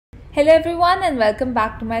Hello everyone and welcome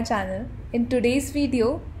back to my channel. In today's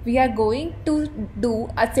video, we are going to do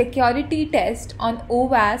a security test on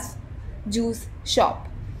OWASP Juice Shop.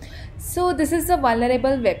 So this is a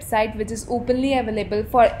vulnerable website which is openly available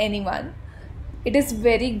for anyone. It is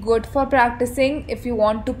very good for practicing if you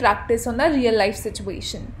want to practice on a real life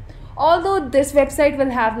situation. Although this website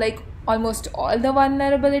will have like almost all the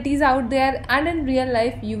vulnerabilities out there, and in real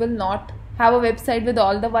life you will not have a website with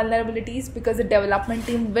all the vulnerabilities because the development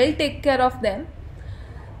team will take care of them,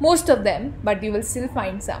 most of them, but you will still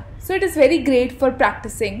find some. So it is very great for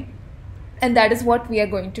practicing, and that is what we are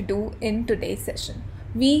going to do in today's session.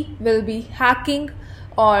 We will be hacking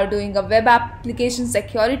or doing a web application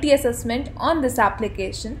security assessment on this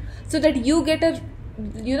application so that you get a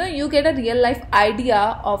real life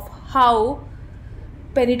idea of how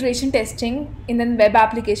penetration testing in a web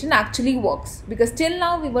application actually works, because till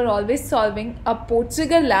now we were always solving a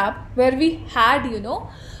Portugal lab where we had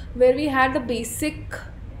the basic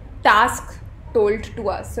task told to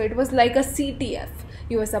us. So it was like a CTF.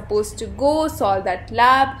 You were supposed to go solve that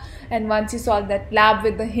lab, and once you solve that lab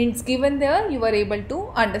with the hints given there, you were able to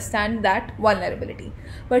understand that vulnerability.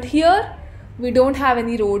 But here we don't have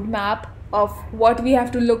any roadmap of what we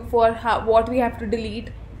have to look for, what we have to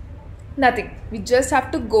delete. Nothing. We just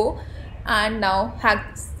have to go and now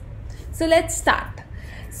hack this. So let's start.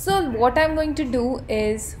 So what I'm going to do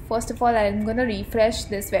is, first of all, I'm going to refresh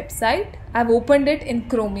this website. I've opened it in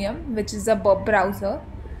Chromium, which is a burp browser.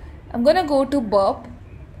 I'm going to go to burp,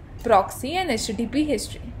 proxy and HTTP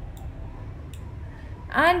history.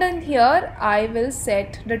 And in here, I will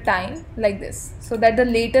set the time like this so that the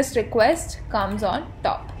latest request comes on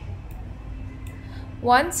top.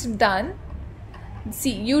 Once done,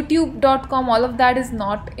 see, youtube.com, all of that is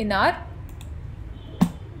not in our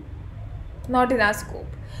scope.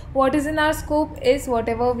 What is in our scope is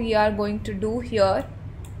whatever we are going to do here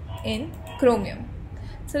in Chromium.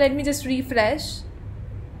 So let me just refresh,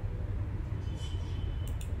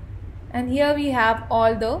 and here we have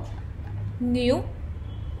all the new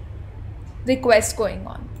requests going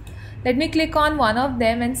on. Let me click on one of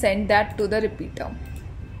them and send that to the repeater.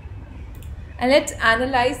 And let's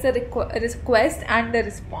analyze the request and the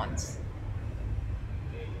response.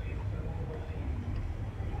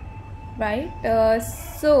 Right,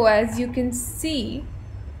 so as you can see,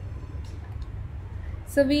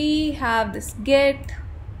 so we have this get,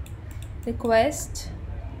 request,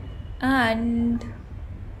 and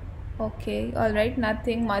okay, alright,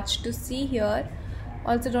 nothing much to see here.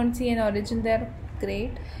 Also don't see an origin there,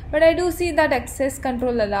 great. But I do see that access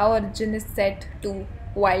control allow origin is set to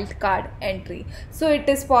wildcard entry. So it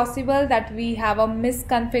is possible that we have a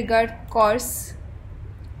misconfigured course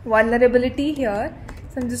vulnerability here.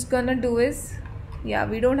 So I'm just gonna do is, yeah,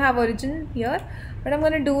 we don't have origin here. What I'm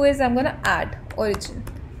gonna do is I'm gonna add origin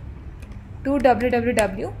to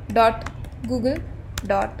www.google.com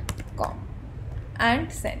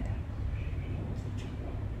and send.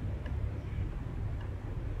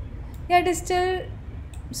 Yeah, it is still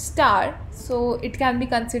star, so it can be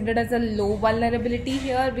considered as a low vulnerability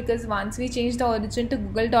here, because once we change the origin to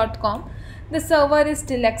google.com, the server is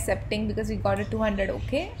still accepting because we got a 200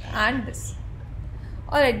 okay and this.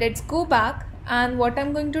 Alright, let's go back, and what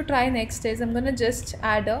I'm going to try next is I'm going to just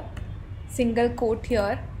add a single quote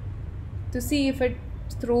here to see if it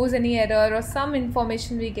throws any error or some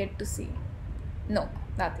information we get to see. No,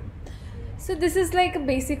 nothing. So this is like a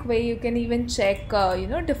basic way you can even check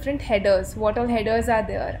different headers. What all headers are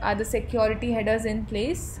there? Are the security headers in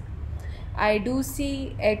place? I do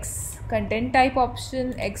see X content type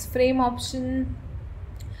option, X frame option,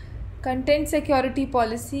 content security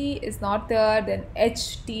policy is not there, then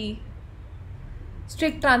HT,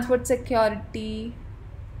 strict transport security,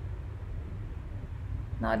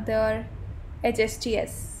 not there,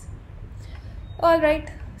 HSTS. Alright,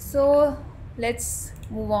 so let's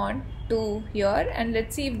move on to here and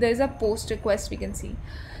let's see if there's a post request we can see.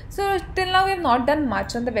 So till now we have not done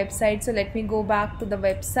much on the website, so let me go back to the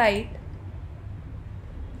website.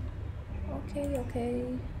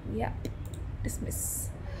 Okay, yeah, dismiss.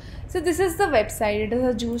 So this is the website. It is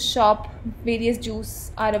a juice shop. Various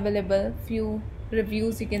juice are available. Few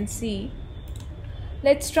reviews you can see.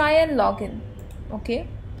 Let's try and log in. Okay.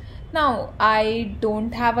 Now I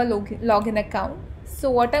don't have a login account. So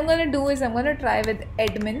what I'm going to do is I'm going to try with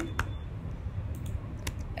admin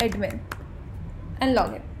and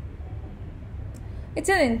login. It's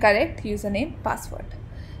an incorrect username password.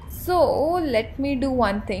 So let me do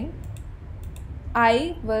one thing.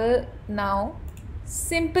 I will now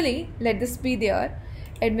simply let this be there,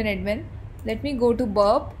 admin. Let me go to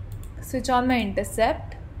burp, switch on my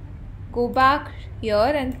intercept, go back here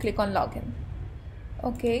and click on login.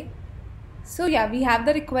 Okay, So yeah, we have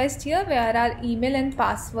the request here where our email and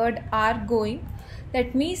password are going.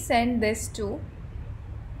 Let me send this to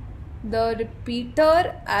the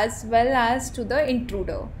repeater as well as to the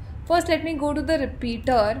intruder. First let me go to the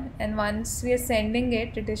repeater, and once we are sending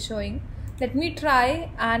it, it is showing. Let me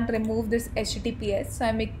try and remove this HTTPS.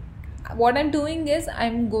 So what I'm doing is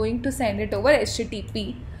I'm going to send it over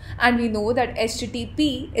HTTP, and we know that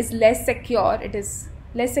HTTP is less secure. It is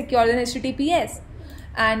less secure than HTTPS,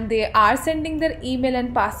 and they are sending their email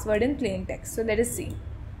and password in plain text. So let us see.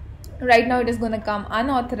 Right now it is going to come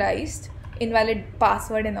unauthorized, invalid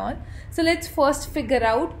password and all. So let's first figure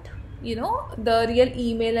out the real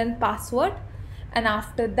email and password, and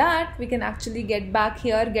after that we can actually get back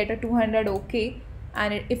here, get a 200 OK,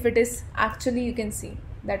 and if it is actually, you can see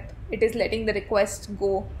that it is letting the request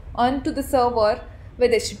go onto the server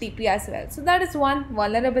with HTTP as well. So that is one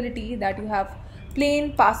vulnerability, that you have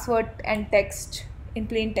plain password and text in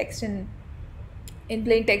plain text, and in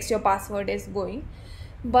plain text your password is going.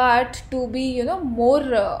 But to be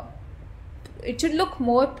more it should look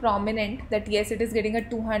more prominent that yes, it is getting a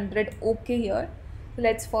 200 OK here. So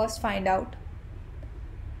let's first find out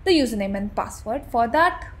the username and password. For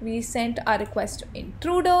that we sent our request to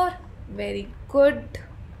intruder. Very good.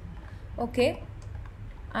 Okay,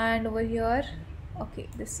 and over here, okay,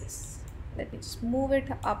 this is, let me just move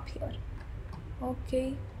it up here.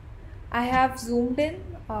 Okay, I have zoomed in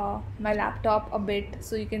my laptop a bit,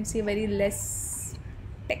 so you can see very less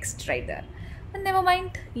text right there, but never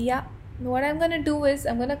mind. Yeah, what I'm gonna do is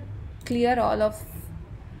I'm gonna clear all of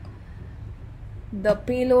the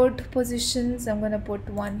payload positions. I'm gonna put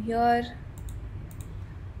one here,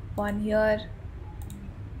 one here,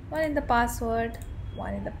 one in the password,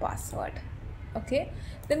 one in the password. Okay,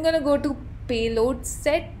 then I'm gonna go to payload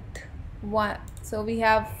set one. So we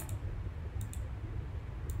have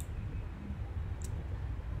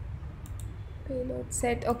payload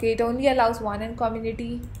set. Okay, it only allows one in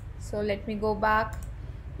community, so let me go back,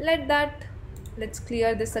 let's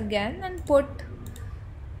clear this again and put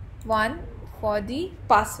one for the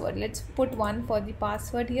password. Let's put one for the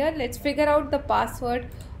password here. Let's figure out the password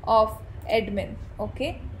of admin.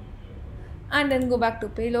 Okay, and then go back to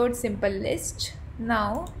payload, simple list.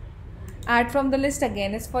 Now add from the list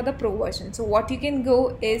again is for the pro version. So what you can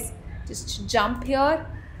go is just jump here,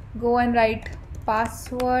 go and write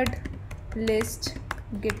password list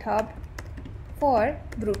GitHub for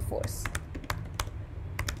brute force.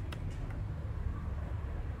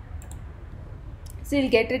 So you'll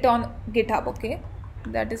get it on GitHub. Okay,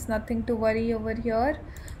 that is nothing to worry over here.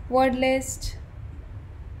 Word list,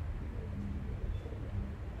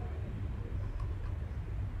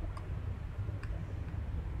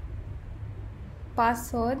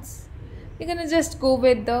 passwords, you're gonna just go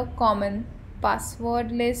with the common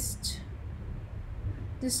password list.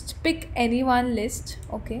 Just pick any one list.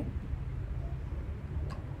 Okay,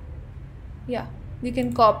 yeah, you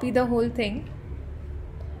can copy the whole thing,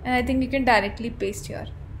 and I think you can directly paste here.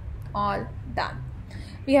 All done.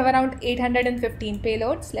 We have around 815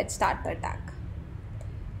 payloads. Let's start the attack.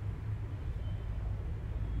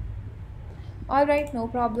 Alright, no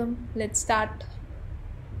problem. Let's start.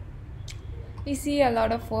 We see a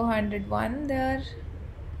lot of 401 there.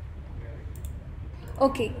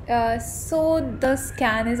 Okay, so the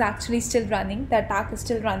scan is actually still running, the attack is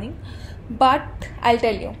still running, but I'll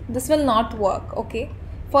tell you, this will not work. Okay,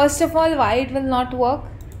 first of all, why it will not work?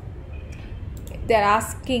 They're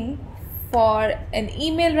asking for an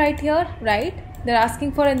email right here, right? They're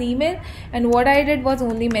asking for an email, and what I did was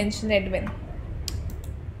only mention admin,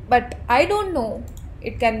 but I don't know,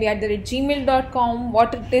 it can be at the gmail.com,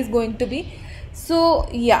 what it is going to be. So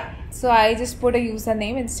yeah, so I just put a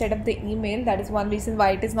username instead of the email. That is one reason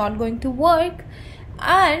why it is not going to work,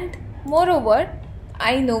 and moreover,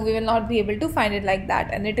 I know we will not be able to find it like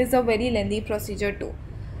that, and it is a very lengthy procedure too.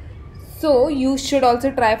 So you should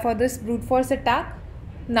also try for this brute force attack.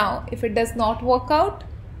 Now if it does not work out,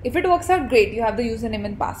 if it works out, great, you have the username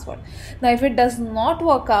and password. Now if it does not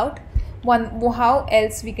work out, how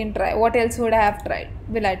else we can try? What else will I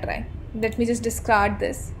try? Let me just discard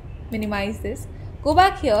this, minimize this, go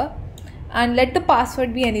back here and let the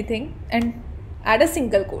password be anything, and add a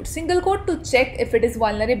single quote to check if it is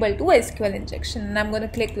vulnerable to SQL injection, and I'm going to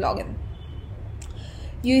click login.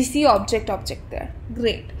 You see object there.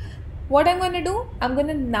 Great. What I'm going to do, I'm going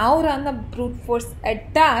to now run a brute force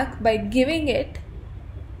attack by giving it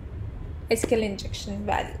SQL injection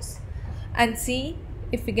values and see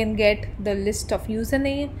if we can get the list of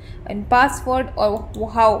username and password, or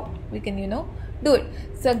how we can do it.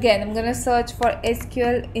 So again, I'm gonna search for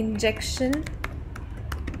SQL injection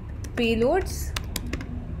payloads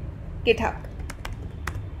GitHub.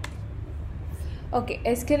 Okay,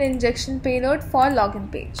 SQL injection payload for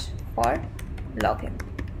login page, for login.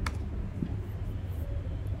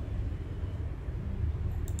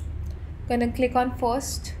 Gonna click on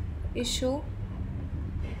first issue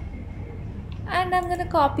and I'm gonna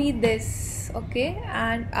copy this, okay,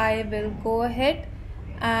 and I will go ahead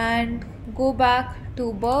and go back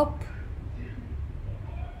to burp.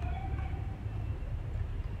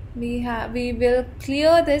 We will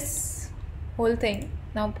clear this whole thing.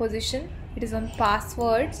 Now position, it is on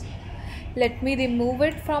passwords. Let me remove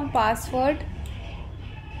it from password.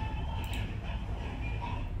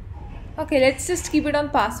 Okay, let's just keep it on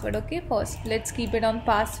password. Okay, first let's keep it on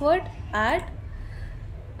password, add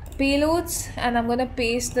payloads, and I'm gonna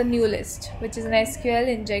paste the new list, which is an SQL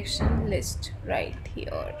injection list right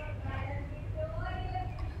here.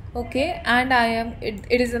 Okay, and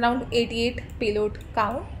it is around 88 payload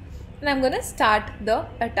count, and I'm gonna start the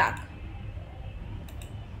attack.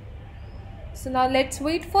 So now let's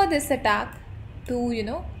wait for this attack to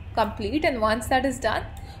complete, and once that is done,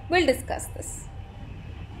 we'll discuss this.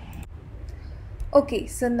 Okay,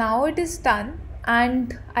 so now it is done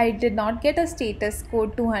and I did not get a status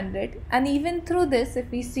code 200, and even through this,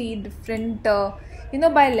 if we see different by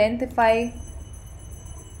length, if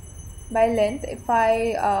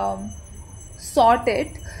I sort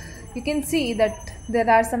it, you can see that there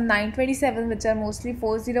are some 927 which are mostly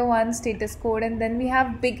 401 status code, and then we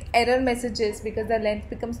have big error messages because the length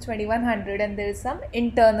becomes 2100, and there is some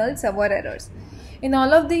internal server errors. In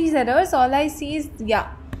all of these errors, all I see is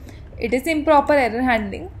it is improper error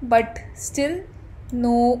handling, but still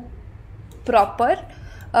no proper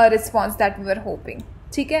response that we were hoping.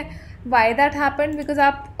 Okay? Why that happened?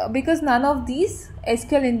 Because none of these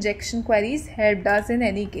SQL injection queries helped us in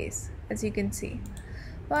any case, as you can see.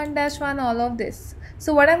 1-1, all of this.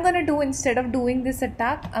 So what I'm going to do, instead of doing this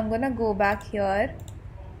attack, I'm going to go back here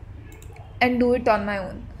and do it on my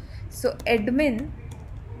own. So admin.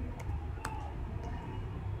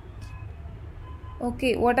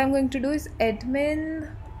 Okay, what I'm going to do is admin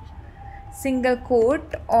single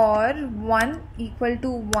quote or 1 equal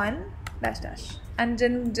to 1 -- and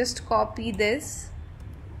then just copy this,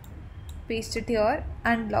 paste it here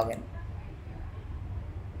and log in.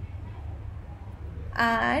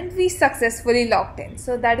 And we successfully logged in.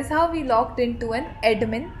 So that is how we logged into an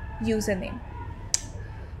admin username.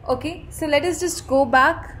 Okay, so let us just go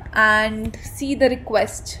back and see the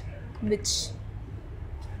request which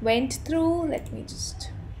went through.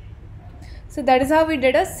 So that is how we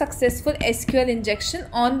did a successful SQL injection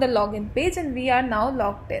on the login page, and we are now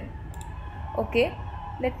logged in. Okay,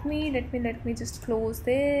 let me just close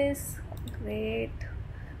this. Great.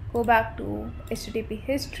 Go back to HTTP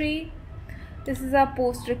history. This is our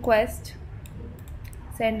post request.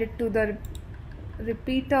 Send it to the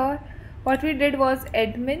repeater. What we did was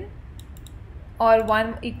admin or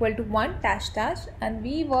 1 equal to 1 -- and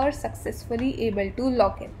we were successfully able to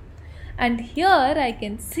log in. And here I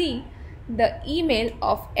can see the email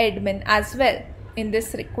of admin as well in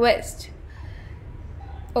this request.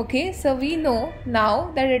 Okay, so we know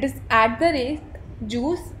now that it is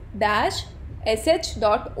 @juice-sh.op.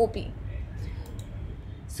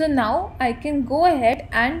 So now I can go ahead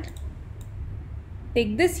and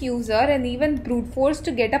take this user and even brute force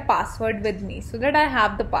to get a password with me, so that I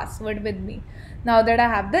have the password with me now that I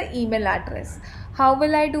have the email address. How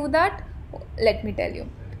will I do that? Let me tell you.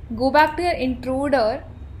 Go back to your intruder.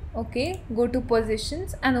 Okay, go to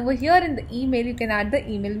positions, and over here in the email you can add the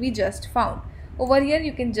email we just found. Over here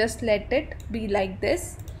you can just let it be like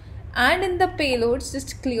this, and in the payloads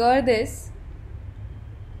just clear this,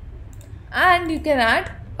 and you can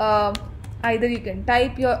add either you can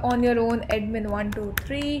type on your own admin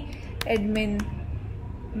 123, admin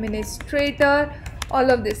administrator, all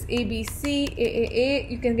of this ABC, AAA.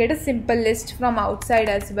 You can get a simple list from outside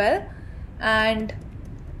as well, and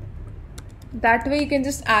that way you can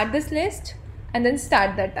just add this list and then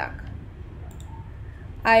start the attack.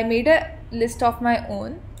 I made a list of my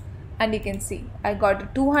own, and you can see I got a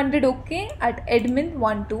 200 okay at admin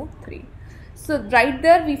 123. So right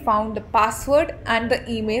there we found the password and the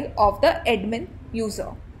email of the admin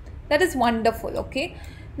user. That is wonderful. Okay,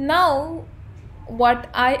 now what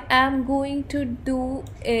I am going to do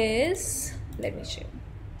is, let me show you.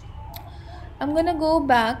 I'm gonna go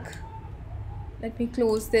back. Let me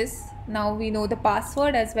close this. Now we know the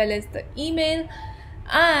password as well as the email,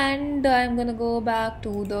 and I'm gonna go back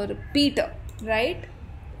to the repeater right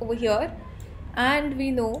over here, and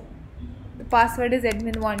we know the password is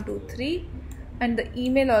admin 123 and the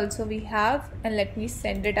email also we have, and let me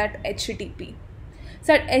send it at HTTP.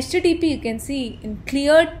 So at HTTP you can see in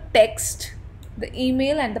clear text the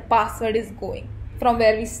email and the password is going from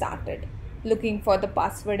where we started. looking for the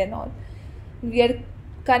password and all. We are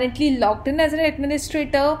currently logged in as an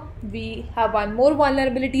administrator. We have one more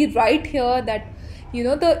vulnerability right here, that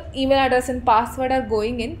the email address and password are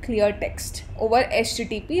going in clear text over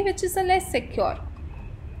HTTP, which is a less secure.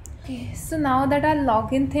 Okay, so now that our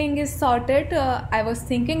login thing is sorted, I was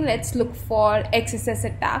thinking let's look for XSS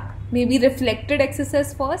attack, maybe reflected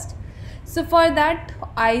XSS first. So for that,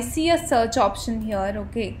 I see a search option here.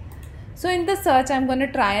 Okay, so in the search I'm going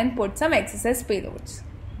to try and put some XSS payloads.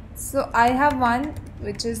 So I have one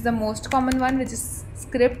which is the most common one, which is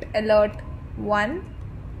script alert 1,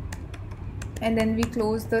 and then we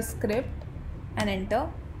close the script and enter,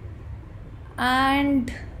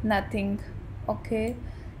 and nothing. Okay,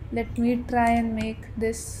 let me try and make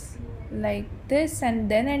this like this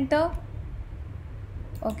and then enter.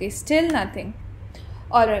 Okay, still nothing.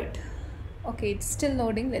 Alright, okay, it's still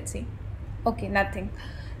loading. Let's see. Okay, nothing.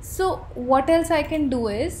 So what else I can do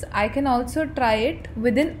is I can also try it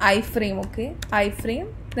within iframe. Okay,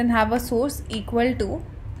 iframe, then have a source equal to,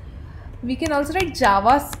 we can also write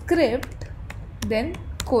JavaScript, then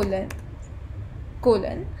colon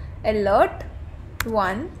alert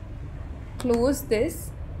 1, close this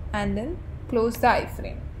and then close the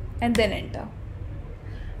iframe and then enter.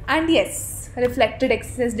 And yes, reflected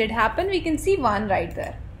XSS did happen. We can see one right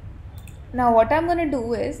there. Now what I'm going to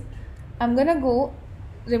do is I'm going to go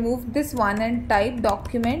remove this one and type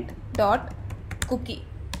document.cookie,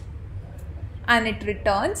 and it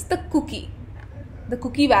returns the cookie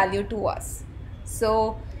value to us.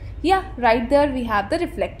 So yeah, right there we have the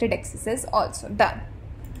reflected XSS also done.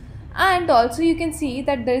 And also you can see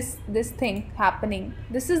that there's this thing happening.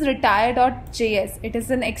 This is retire.js. It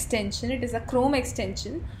is an extension. It is a Chrome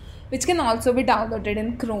extension which can also be downloaded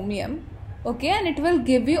in Chromium. Okay, and it will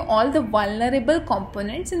give you all the vulnerable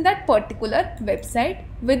components in that particular website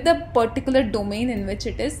with the particular domain in which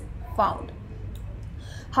it is found.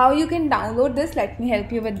 How you can download this, let me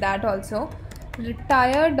help you with that also.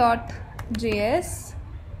 Retire.js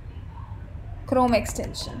Chrome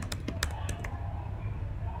extension.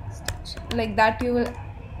 Like that you will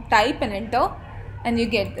type and enter and you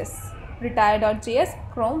get this retire.js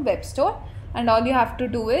Chrome web store, and all you have to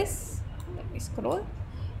do is, let me scroll,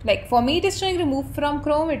 like for me it is showing remove from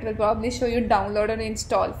Chrome. It will probably show you download or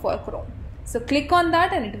install for Chrome. So click on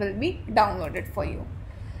that and it will be downloaded for you.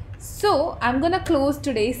 So I'm gonna close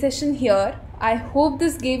today's session here. I hope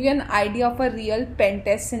this gave you an idea of a real pen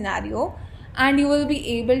test scenario, and you will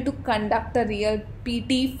be able to conduct a real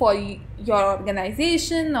PT for your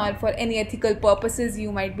organization or for any ethical purposes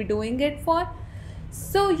you might be doing it for.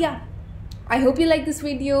 So yeah, I hope you liked this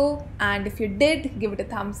video, and if you did, give it a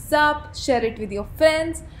thumbs up, share it with your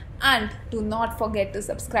friends, and do not forget to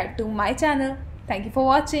subscribe to my channel. Thank you for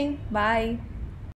watching. Bye.